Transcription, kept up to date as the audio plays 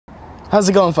How's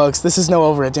it going, folks? This is Noah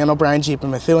over at Daniel Bryan Jeep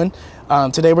in Methuen.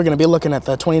 Today we're going to be looking at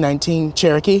the 2019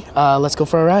 Cherokee. Let's go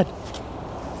for a ride.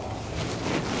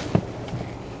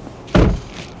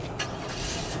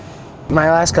 My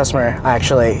last customer,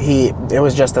 actually, it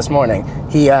was just this morning.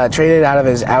 He traded out of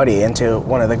his Audi into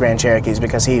one of the Grand Cherokees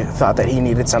because he thought that he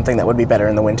needed something that would be better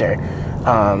in the winter.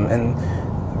 And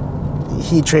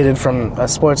he traded from a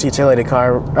sports utility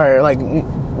car, or like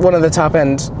one of the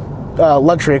top-end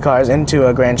luxury cars, into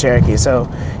a Grand Cherokee. So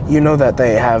you know that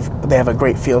they have a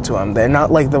great feel to them. They're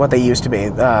not like what they used to be.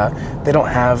 They don't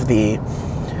have the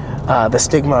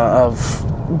stigma of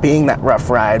being that rough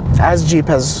ride. As Jeep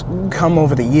has come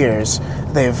over the years,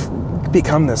 they've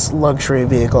become this luxury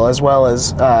vehicle, as well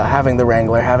as having the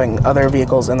Wrangler, having other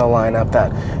vehicles in the lineup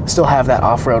that still have that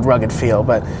off-road rugged feel,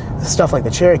 but stuff like the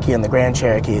Cherokee and the Grand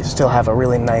Cherokee still have a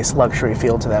really nice luxury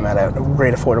feel to them at a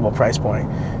great affordable price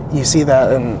point. You see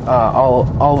that in all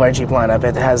of our Jeep lineup.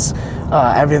 It has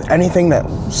anything that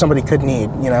somebody could need,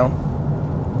 you know?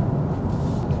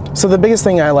 So the biggest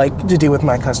thing I like to do with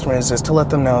my customers is to let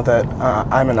them know that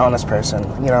I'm an honest person.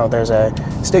 You know, there's a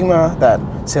stigma that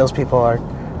salespeople are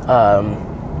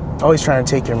always trying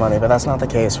to take your money, but that's not the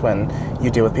case when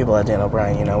you deal with people at Daniel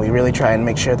Bryan. You know, we really try and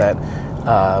make sure that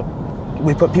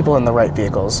we put people in the right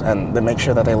vehicles and make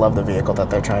sure that they love the vehicle that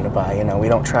they're trying to buy. You know, we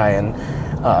don't try and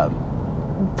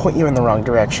point you in the wrong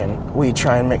direction. We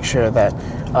try and make sure that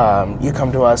you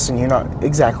come to us and you're not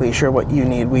exactly sure what you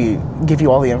need. We give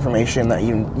you all the information that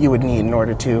you would need in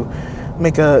order to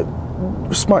make a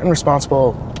smart and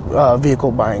responsible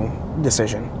vehicle buying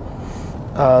decision.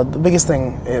 The biggest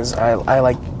thing is I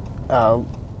like, oh,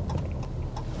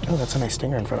 that's a nice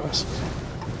stinger in front of us.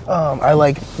 I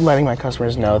like letting my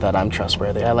customers know that I'm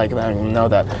trustworthy. I like letting them know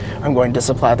that I'm going to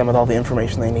supply them with all the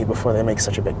information they need before they make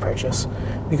such a big purchase.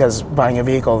 Because buying a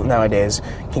vehicle nowadays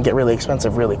can get really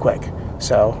expensive really quick.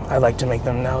 So I like to make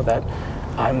them know that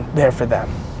I'm there for them.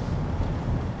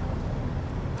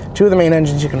 Two of the main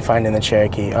engines you can find in the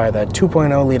Cherokee are the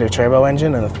 2.0 liter turbo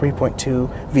engine and the 3.2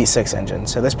 V6 engine.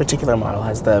 So this particular model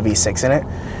has the V6 in it,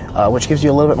 which gives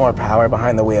you a little bit more power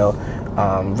behind the wheel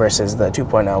versus the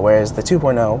 2.0, whereas the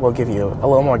 2.0 will give you a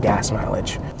little more gas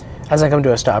mileage. As I come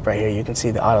to a stop right here, you can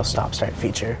see the auto stop start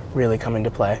feature really come into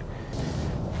play.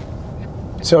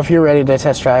 So if you're ready to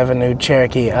test drive a new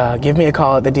Cherokee, give me a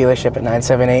call at the dealership at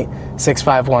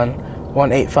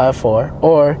 978-651-1854,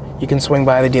 or you can swing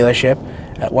by the dealership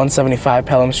at 175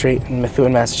 Pelham Street in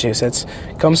Methuen, Massachusetts.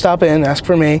 Come stop in, ask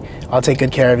for me, I'll take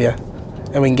good care of you,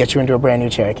 and we can get you into a brand new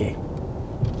Cherokee.